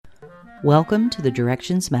Welcome to the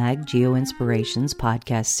Directions Mag Geo-Inspirations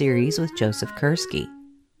podcast series with Joseph Kursky.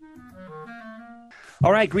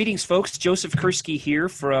 All right, greetings, folks. Joseph Kursky here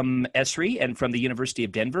from Esri and from the University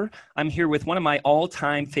of Denver. I'm here with one of my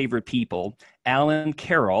all-time favorite people, Alan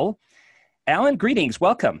Carroll. Alan, greetings.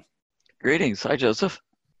 Welcome. Greetings. Hi, Joseph.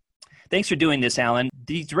 Thanks for doing this, Alan.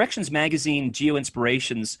 The Directions Magazine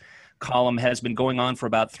Geo-Inspirations column has been going on for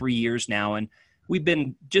about 3 years now, and we've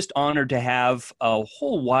been just honored to have a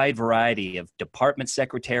whole wide variety of department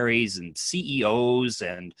secretaries and CEOs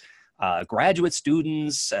and graduate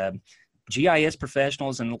students, GIS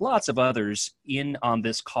professionals, and lots of others in on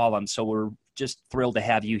this column. So we're just thrilled to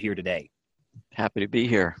have you here today. Happy to be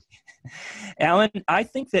here. Alan, I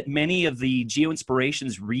think that many of the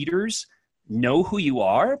Geo-Inspirations readers know who you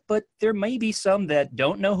are, but there may be some that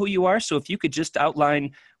don't know who you are. So if you could just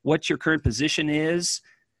outline what your current position is,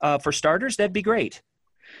 for starters, that'd be great.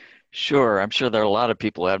 Sure. I'm sure there are a lot of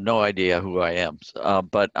people who have no idea who I am,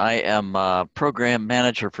 but I am program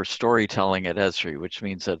manager for storytelling at Esri, which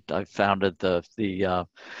means that I founded the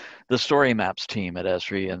Story Maps team at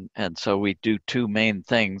Esri, and so we do two main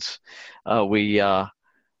things. We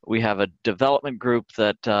have a development group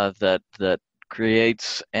that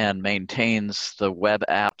creates and maintains the web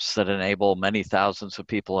apps that enable many thousands of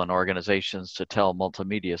people and organizations to tell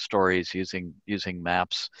multimedia stories using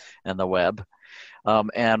maps and the web.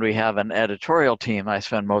 And we have an editorial team I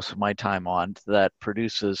spend most of my time on that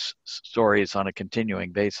produces stories on a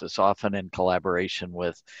continuing basis, often in collaboration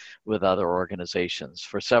with other organizations.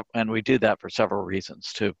 And we do that for several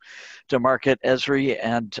reasons: to market Esri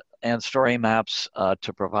and Story Maps,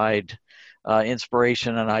 to provide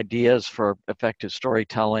inspiration and ideas for effective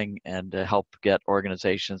storytelling, and to help get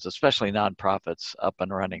organizations, especially nonprofits, up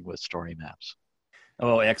and running with Story Maps.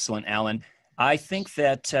 Oh, excellent, Alan. I think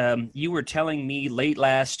that you were telling me late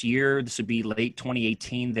last year, this would be late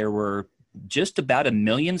 2018, there were just about 1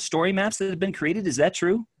 million story maps that have been created. Is that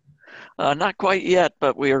true? Not quite yet,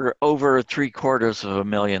 but we are over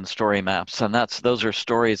 750,000 story maps, and those are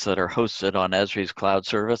stories that are hosted on Esri's cloud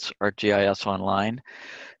service, or GIS Online.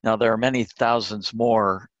 Now, there are many thousands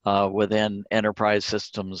more within enterprise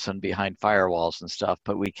systems and behind firewalls and stuff,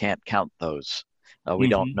 but we can't count those. We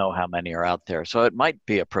don't know how many are out there. So it might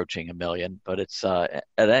be approaching 1 million, but it's at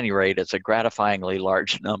any rate, it's a gratifyingly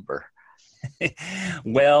large number.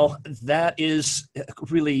 Well, that is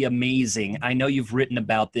really amazing. I know you've written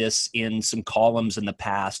about this in some columns in the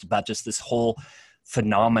past, about just this whole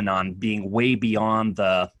phenomenon being way beyond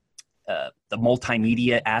the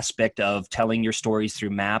multimedia aspect of telling your stories through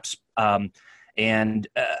maps. And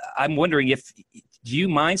I'm wondering do you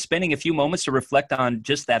mind spending a few moments to reflect on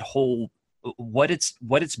just that whole, what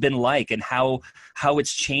it's been like, and how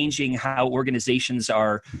it's changing how organizations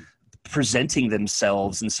are presenting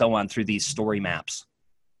themselves and so on through these story maps?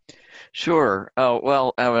 Sure.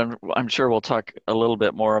 Well, I'm sure we'll talk a little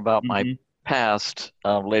bit more about my past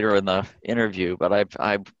later in the interview, but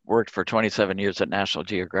I've worked for 27 years at National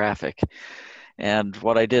Geographic, and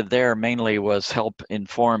what I did there mainly was help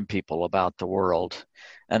inform people about the world,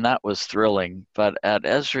 and that was thrilling. But at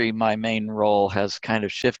Esri, my main role has kind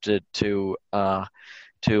of shifted to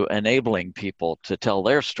enabling people to tell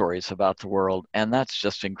their stories about the world, and that's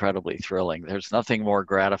just incredibly thrilling. There's nothing more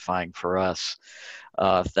gratifying for us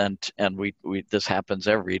this happens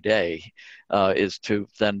every day, is to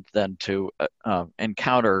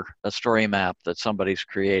encounter a story map that somebody's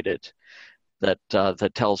created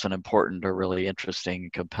that tells an important or really interesting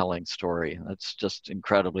and compelling story. That's just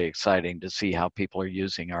incredibly exciting to see how people are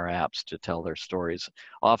using our apps to tell their stories,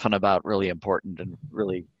 often about really important and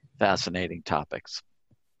really fascinating topics.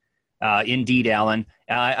 Indeed, Alan.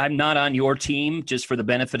 I'm not on your team, just for the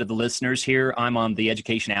benefit of the listeners here. I'm on the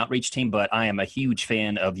education outreach team, but I am a huge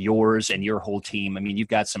fan of yours and your whole team. I mean, you've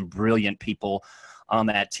got some brilliant people on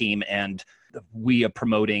that team, and we are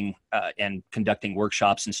promoting and conducting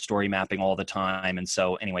workshops and story mapping all the time. And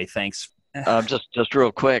so anyway, thanks. Just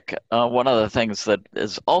real quick, one of the things that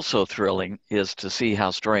is also thrilling is to see how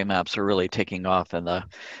story maps are really taking off in the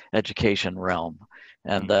education realm,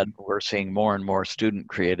 and that we're seeing more and more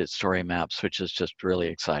student-created story maps, which is just really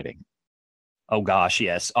exciting. Oh gosh,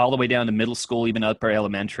 yes, all the way down to middle school, even upper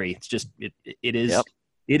elementary. It's just it is. Yep.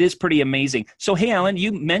 It is pretty amazing. So, hey, Alan,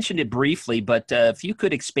 you mentioned it briefly, but if you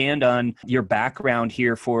could expand on your background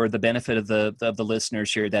here for the benefit of the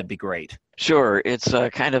listeners here, that'd be great. Sure. It's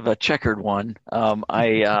kind of a checkered one.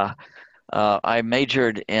 I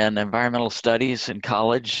majored in environmental studies in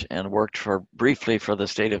college and worked briefly for the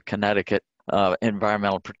state of Connecticut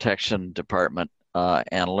Environmental Protection Department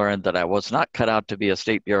and learned that I was not cut out to be a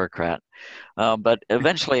state bureaucrat. But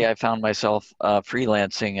eventually I found myself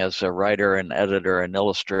freelancing as a writer and editor and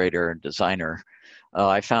illustrator and designer.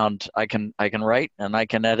 I found I can write and I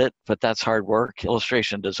can edit, but that's hard work.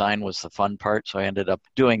 Illustration design was the fun part, so I ended up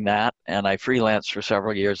doing that. And I freelanced for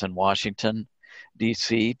several years in Washington,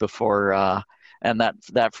 D.C. before, and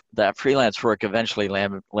that freelance work eventually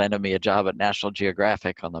landed me a job at National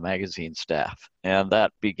Geographic on the magazine staff, and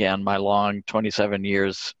that began my long 27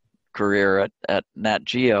 years career at Nat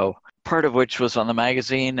Geo. Part of which was on the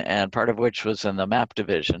magazine, and part of which was in the map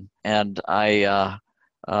division. And I.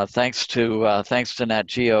 Thanks to Nat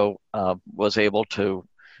Geo, was able to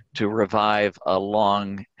revive a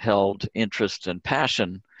long-held interest and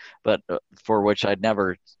passion, but for which I'd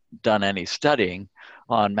never done any studying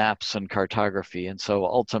on maps and cartography. And so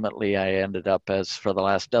ultimately, I ended up for the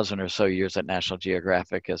last dozen or so years at National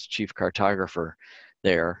Geographic as chief cartographer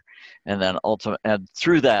there. And then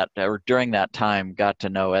through that, or during that time, got to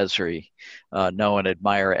know Esri, know and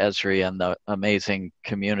admire Esri and the amazing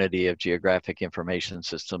community of geographic information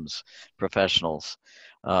systems professionals.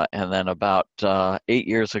 And then about 8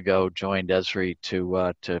 years ago, joined Esri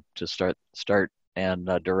to start and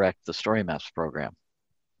direct the Story Maps program.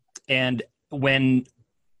 And when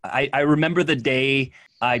I remember the day,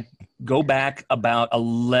 I go back about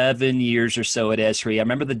 11 years or so at Esri. I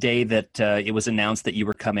remember the day that it was announced that you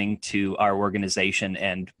were coming to our organization,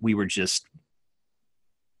 and we were just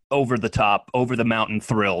over the top, over the mountain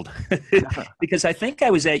thrilled. Because I think I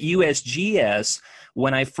was at USGS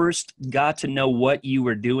when I first got to know what you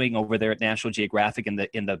were doing over there at National Geographic in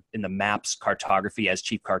the maps cartography as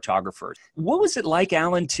chief cartographer. What was it like,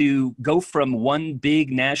 Alan, to go from one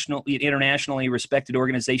big internationally respected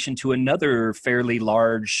organization to another fairly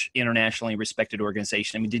large internationally respected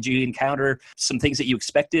organization? I mean, did you encounter some things that you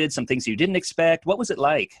expected, some things you didn't expect? What was it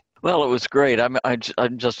like? Well, it was great. I'm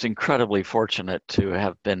just incredibly fortunate to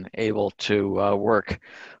have been able to work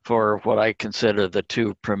for what I consider the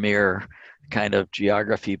two premier kind of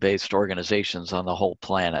geography-based organizations on the whole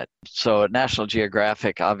planet. So at National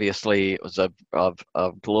Geographic, obviously, it was a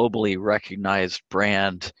globally recognized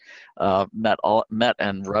brand, met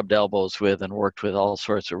and rubbed elbows with and worked with all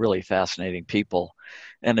sorts of really fascinating people,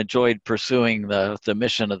 and enjoyed pursuing the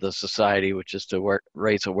mission of the society, which is to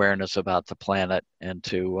raise awareness about the planet and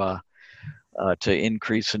to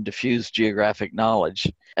increase and diffuse geographic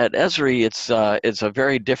knowledge. At Esri, it's a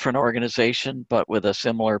very different organization, but with a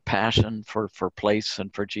similar passion for place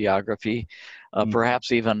and for geography,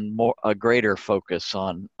 perhaps even a greater focus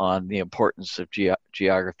on the importance of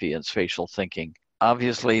geography and spatial thinking.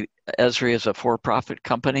 Obviously, Esri is a for-profit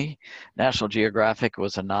company. National Geographic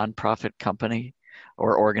was a non-profit company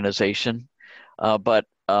or organization, but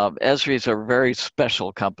Esri is a very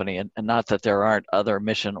special company, and not that there aren't other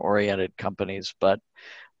mission-oriented companies, but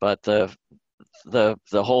the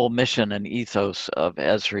whole mission and ethos of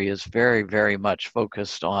Esri is very, very much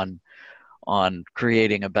focused on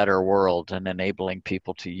creating a better world and enabling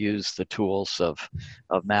people to use the tools of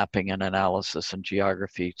mapping and analysis and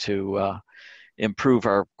geography to improve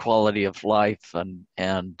our quality of life and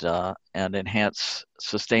enhance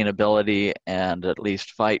sustainability, and at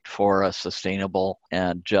least fight for a sustainable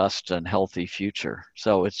and just and healthy future.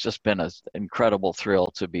 So it's just been an incredible thrill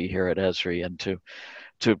to be here at Esri and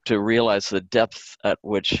to realize the depth at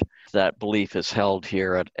which that belief is held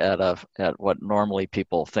here at what normally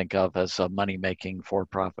people think of as a money-making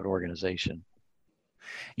for-profit organization.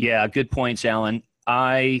 Yeah, good points, Alan.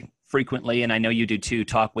 I frequently, and I know you do too,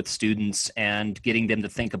 talk with students and getting them to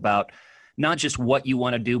think about not just what you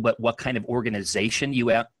want to do, but what kind of organization you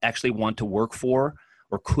actually want to work for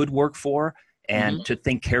or could work for, and to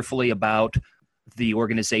think carefully about the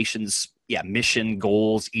organization's mission,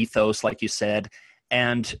 goals, ethos, like you said.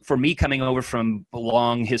 And for me, coming over from a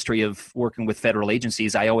long history of working with federal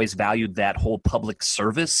agencies, I always valued that whole public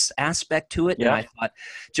service aspect to it. Yeah. And I thought,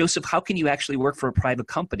 Joseph, how can you actually work for a private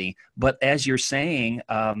company? But as you're saying,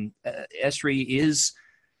 Esri is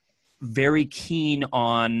very keen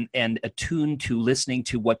on and attuned to listening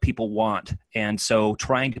to what people want. And so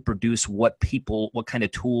trying to produce what kind of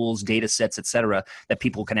tools, data sets, et cetera, that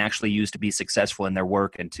people can actually use to be successful in their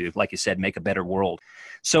work and to, like you said, make a better world.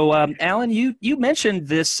 So, Alan, you mentioned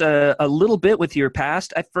this a little bit with your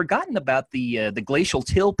past. I've forgotten about the glacial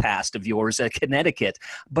till past of yours at Connecticut.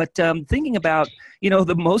 But thinking about,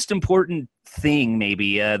 the most important thing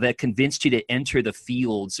maybe that convinced you to enter the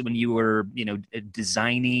fields when you were,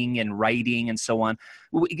 designing and writing and so on.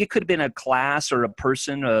 It could have been a class or a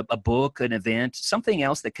person, a book, an event, something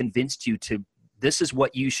else that convinced you to this is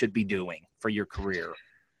what you should be doing for your career.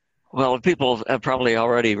 Well, people have probably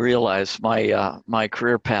already realized my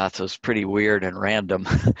career path was pretty weird and random,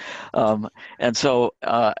 and so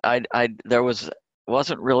I there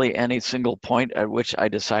wasn't really any single point at which I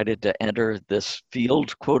decided to enter this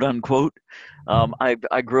field, quote unquote.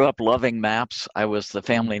 I grew up loving maps. I was the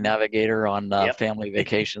family navigator on Yep. family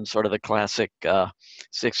vacations, sort of the classic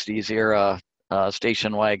 '60s era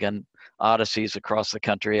station wagon odysseys across the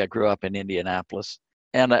country. I grew up in Indianapolis.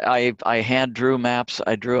 And I hand drew maps.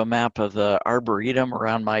 I drew a map of the Arboretum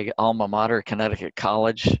around my alma mater, Connecticut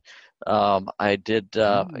College. I did,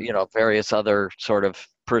 various other sort of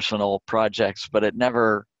personal projects, but it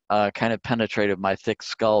never kind of penetrated my thick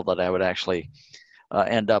skull that I would actually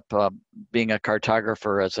end up being a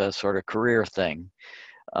cartographer as a sort of career thing.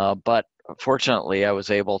 But fortunately, I was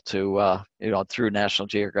able to, through National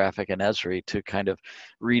Geographic and Esri, to kind of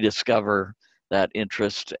rediscover that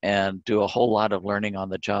interest and do a whole lot of learning on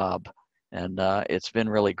the job. And it's been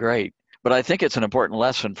really great. But I think it's an important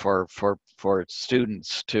lesson for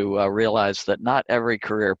students to realize that not every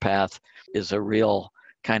career path is a real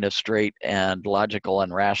kind of straight and logical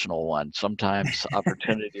and rational one. Sometimes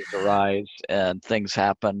opportunities arise and things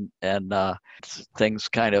happen, and things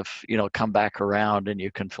kind of come back around, and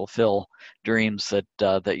you can fulfill dreams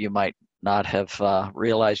that you might not have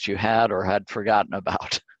realized you had or had forgotten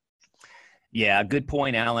about. Yeah, good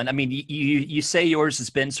point, Alan. I mean, you say yours has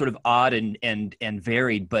been sort of odd and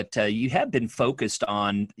varied, but you have been focused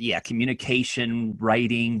on communication,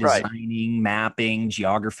 writing, designing, mapping,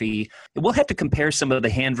 geography. We'll have to compare some of the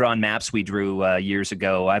hand-drawn maps we drew years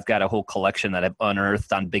ago. I've got a whole collection that I've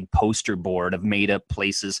unearthed on big poster board of made-up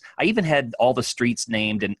places. I even had all the streets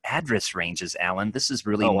named and address ranges, Alan. This is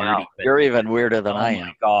really nerdy. Wow. You're even weirder than I am. Oh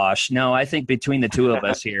my gosh. No, I think between the two of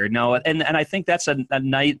us here, and I think that's a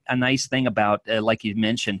nice thing about like you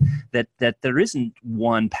mentioned, that there isn't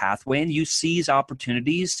one pathway, and you seize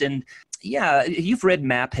opportunities. And yeah, you've read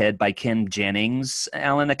Maphead by Ken Jennings,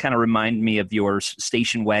 Alan. That kind of reminded me of your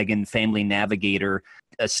station wagon family navigator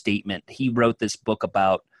statement. He wrote this book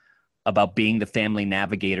about being the family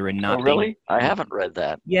navigator and not. Oh, really? I haven't read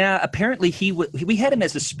that. Yeah, apparently we had him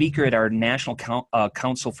as a speaker at our National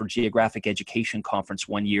Council for Geographic Education conference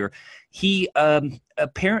one year. He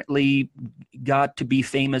apparently got to be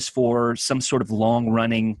famous for some sort of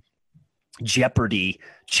long-running Jeopardy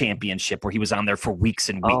championship where he was on there for weeks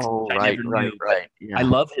and weeks. Oh, right. Yeah. I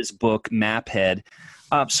love his book, Maphead.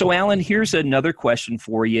 So, Alan, here's another question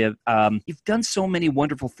for you. You've done so many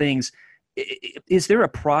wonderful things. Is there a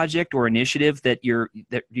project or initiative that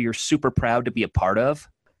you're super proud to be a part of?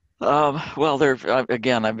 Well,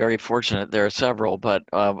 again, I'm very fortunate. There are several, but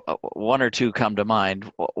one or two come to mind.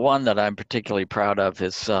 One that I'm particularly proud of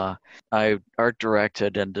is I art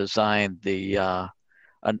directed and designed a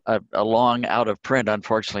long out of print,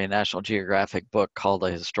 unfortunately, a National Geographic book called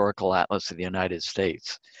The Historical Atlas of the United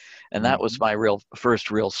States. And that was my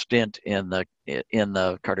first real stint in the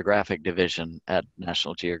cartographic division at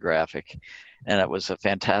National Geographic. And it was a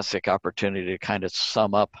fantastic opportunity to kind of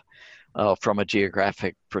sum up from a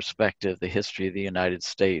geographic perspective the history of the United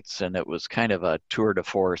States. And it was kind of a tour de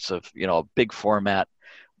force of, a big format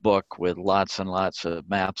book with lots and lots of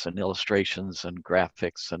maps and illustrations and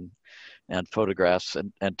graphics and photographs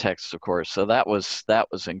and text, of course. So that was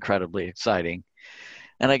incredibly exciting.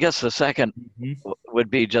 And I guess the second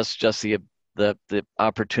would be just the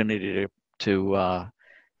opportunity to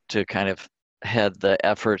kind of head the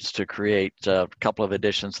efforts to create a couple of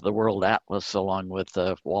editions of the World Atlas along with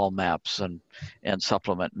the wall maps and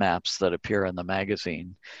supplement maps that appear in the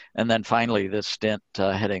magazine. And then finally this stint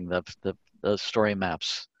heading the story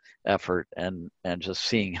maps effort and just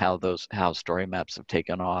seeing how story maps have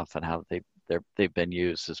taken off and how they've been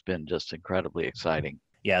used has been just incredibly exciting.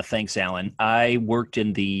 Yeah, thanks, Alan. I worked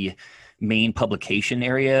in the main publication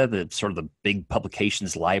area, the sort of the big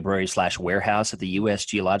publications library / warehouse at the U.S.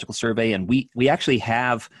 Geological Survey, and we actually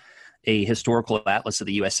have a historical atlas of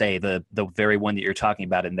the USA, the very one that you're talking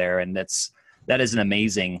about in there, and that is an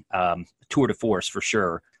amazing tour de force for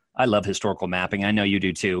sure. I love historical mapping. I know you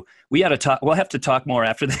do too. We'll have to talk more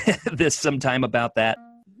after this sometime about that.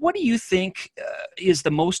 What do you think is the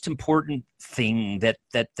most important thing that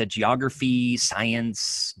the geography,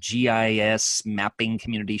 science, GIS, mapping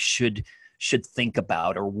community should think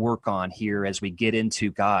about or work on here as we get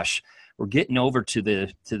into, we're getting over to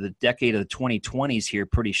the decade of the 2020s here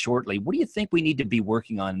pretty shortly. What do you think we need to be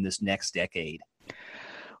working on in this next decade?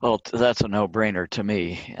 Well, that's a no-brainer to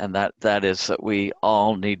me, and that is that we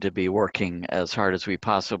all need to be working as hard as we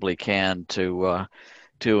possibly can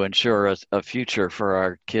to ensure a future for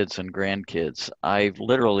our kids and grandkids. I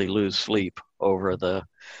literally lose sleep over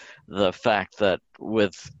the fact that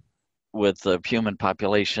with with the human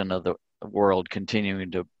population of the world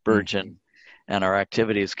continuing to burgeon and our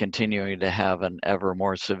activities continuing to have an ever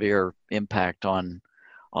more severe impact on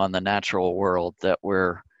the natural world, that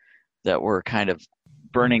we're kind of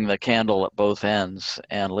burning the candle at both ends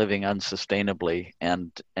and living unsustainably,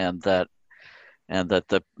 and that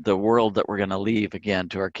the world that we're going to leave again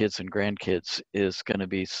to our kids and grandkids is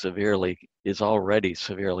already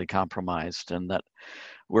severely compromised, and that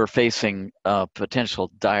we're facing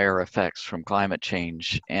potential dire effects from climate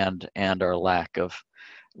change and our lack of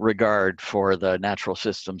regard for the natural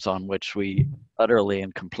systems on which we utterly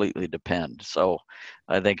and completely depend. So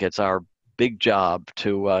I think it's our big job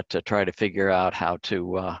to try to figure out how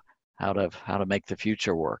to make the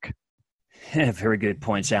future work. Very good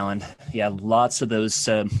points, Alan. Yeah, lots of those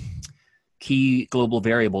key global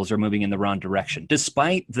variables are moving in the wrong direction,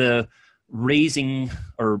 despite the raised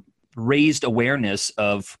awareness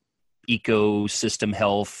of ecosystem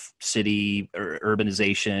health, city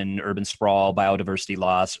urbanization, urban sprawl, biodiversity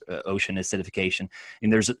loss, ocean acidification.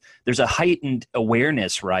 And there's a heightened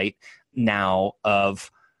awareness right now of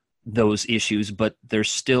those issues, but there's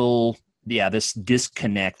still this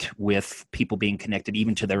disconnect with people being connected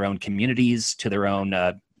even to their own communities, to their own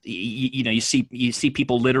you see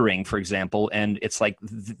people littering, for example, and it's like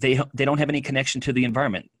they don't have any connection to the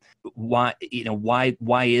environment. Why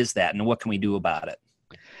is that, and what can we do about it?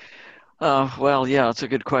 Well, yeah, it's a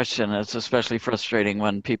good question. It's especially frustrating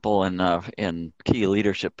when people in key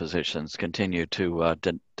leadership positions continue to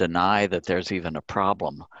deny that there's even a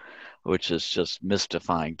problem, which is just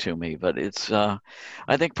mystifying to me. But it's, I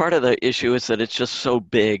think part of the issue is that it's just so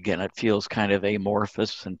big and it feels kind of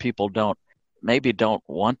amorphous, and people don't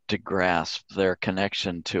want to grasp their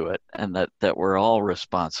connection to it, and that we're all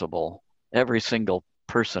responsible. Every single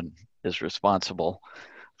person is responsible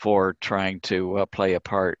for trying to play a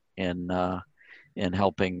part in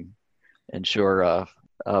helping ensure a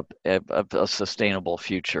sustainable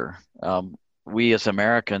future. We as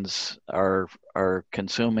Americans are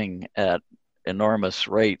consuming at enormous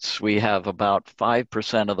rates. We have about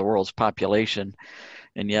 5% of the world's population,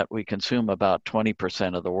 and yet we consume about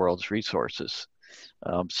 20% of the world's resources.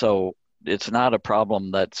 So it's not a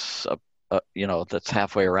problem that's that's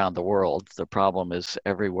halfway around the world. The problem is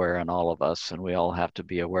everywhere in all of us, and we all have to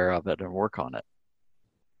be aware of it and work on it.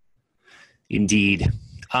 Indeed.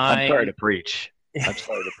 I'm sorry to preach,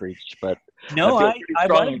 but no, I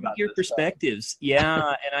want to get your perspectives. Yeah,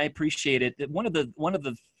 and I appreciate it. One of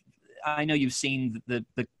the I know you've seen the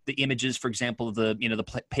images, for example, of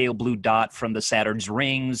the pale blue dot from the Saturn's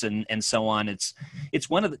rings and so on. It's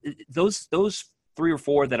one of those 3 or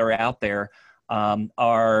 4 that are out there.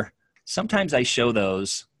 Are sometimes I show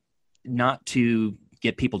those not to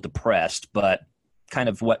get people depressed, but kind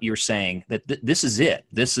of what you're saying, that this is it.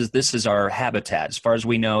 This is our habitat. As far as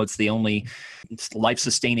we know, it's the only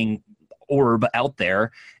life-sustaining orb out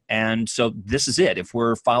there. And so this is it. If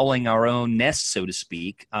we're following our own nest, so to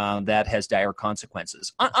speak, that has dire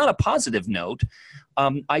consequences. On a positive note,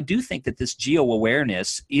 I do think that this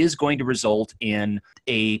geo-awareness is going to result in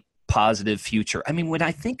a positive future. I mean, when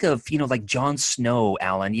I think of, like Jon Snow,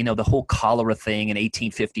 Alan, the whole cholera thing in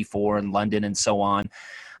 1854 in London and so on,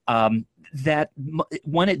 that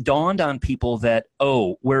when it dawned on people that,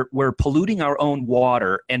 we're polluting our own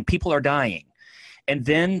water and people are dying. And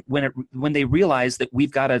then when they realized that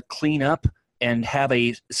we've got to clean up and have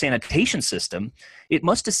a sanitation system, it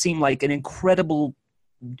must have seemed like an incredible,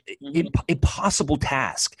 impossible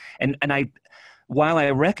task. And while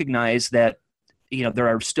I recognize that, there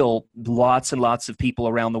are still lots and lots of people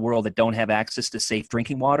around the world that don't have access to safe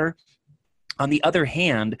drinking water, on the other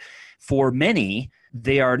hand, for many,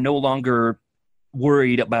 they are no longer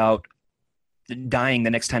worried about dying the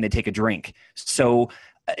next time they take a drink. So,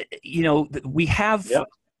 we have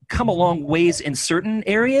come a long ways in certain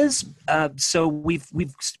areas. So we've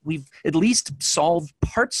at least solved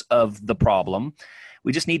parts of the problem.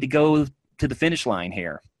 We just need to go to the finish line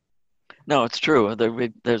here. No, it's true.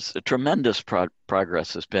 There's a tremendous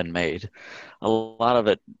progress has been made. A lot of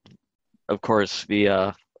it, of course,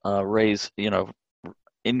 via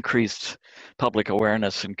increased public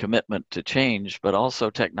awareness and commitment to change, but also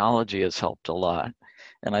technology has helped a lot.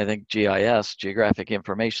 And I think GIS, Geographic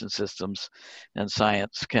Information Systems, and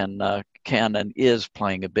science can and is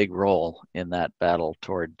playing a big role in that battle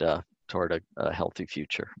toward a healthy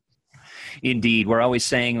future. Indeed. We're always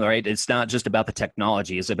saying, right, it's not just about the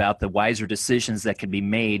technology. It's about the wiser decisions that can be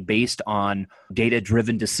made based on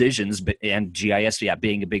data-driven decisions, and GIS,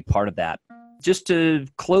 being a big part of that. Just to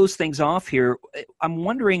close things off here, I'm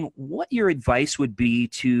wondering what your advice would be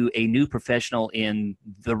to a new professional in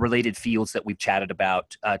the related fields that we've chatted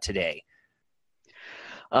about today.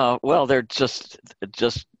 Well, they're just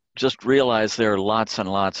realize there are lots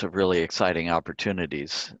and lots of really exciting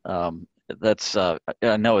opportunities. I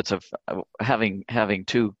know having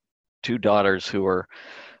two daughters who are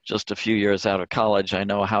just a few years out of college. I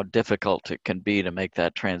know how difficult it can be to make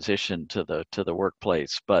that transition to the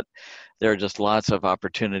workplace, but there are just lots of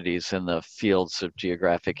opportunities in the fields of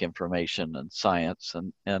geographic information and science,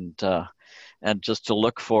 and just to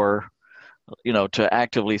look for, to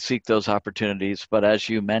actively seek those opportunities. But as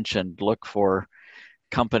you mentioned, look for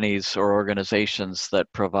companies or organizations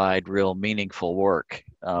that provide real meaningful work.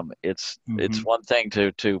 It's one thing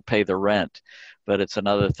to pay the rent, but it's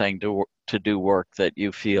another thing to do work that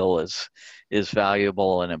you feel is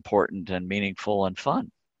valuable and important and meaningful and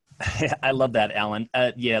fun. I love that, Alan.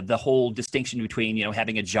 The whole distinction between,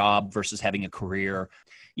 having a job versus having a career.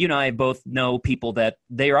 You and I both know people that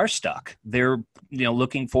they are stuck. They're,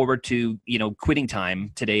 looking forward to, quitting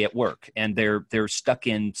time today at work, and they're stuck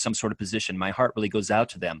in some sort of position. My heart really goes out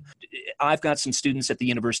to them. I've got some students at the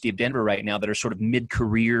University of Denver right now that are sort of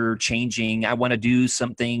mid-career changing. I want to do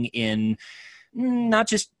something in not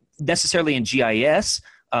just necessarily in GIS,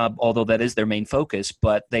 although that is their main focus,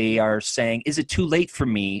 but they are saying, is it too late for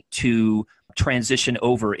me to transition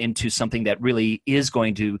over into something that really is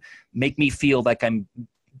going to make me feel like I'm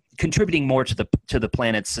contributing more to the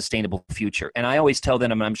planet's sustainable future? And I always tell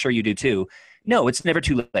them, and I'm sure you do too, no, it's never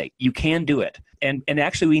too late. You can do it. And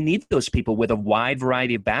actually, we need those people with a wide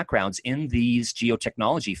variety of backgrounds in these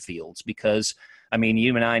geotechnology fields, because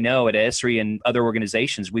you and I know at ESRI and other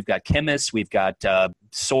organizations, we've got chemists, we've got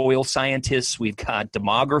soil scientists, we've got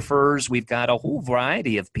demographers, we've got a whole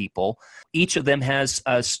variety of people. Each of them has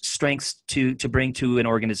strengths to bring to an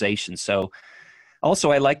organization. So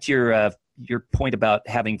also, I liked your point about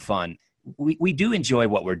having fun. We do enjoy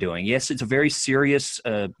what we're doing. Yes, it's a very serious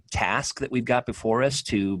task that we've got before us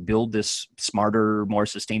to build this smarter, more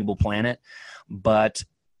sustainable planet, but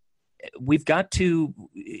you've got to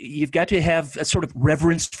have a sort of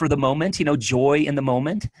reverence for the moment, joy in the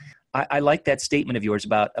moment. I like that statement of yours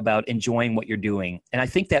about enjoying what you're doing. And I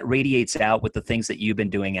think that radiates out with the things that you've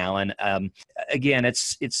been doing, Alan. Again,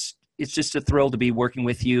 it's just a thrill to be working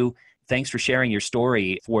with you. Thanks for sharing your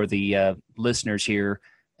story for the listeners here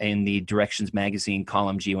in the Directions Magazine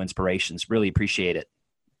column, Geo Inspirations. Really appreciate it.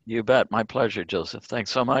 You bet. My pleasure, Joseph. Thanks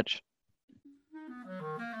so much.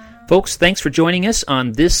 Folks, thanks for joining us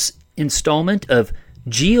on this installment of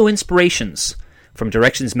Geo Inspirations from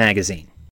Directions Magazine.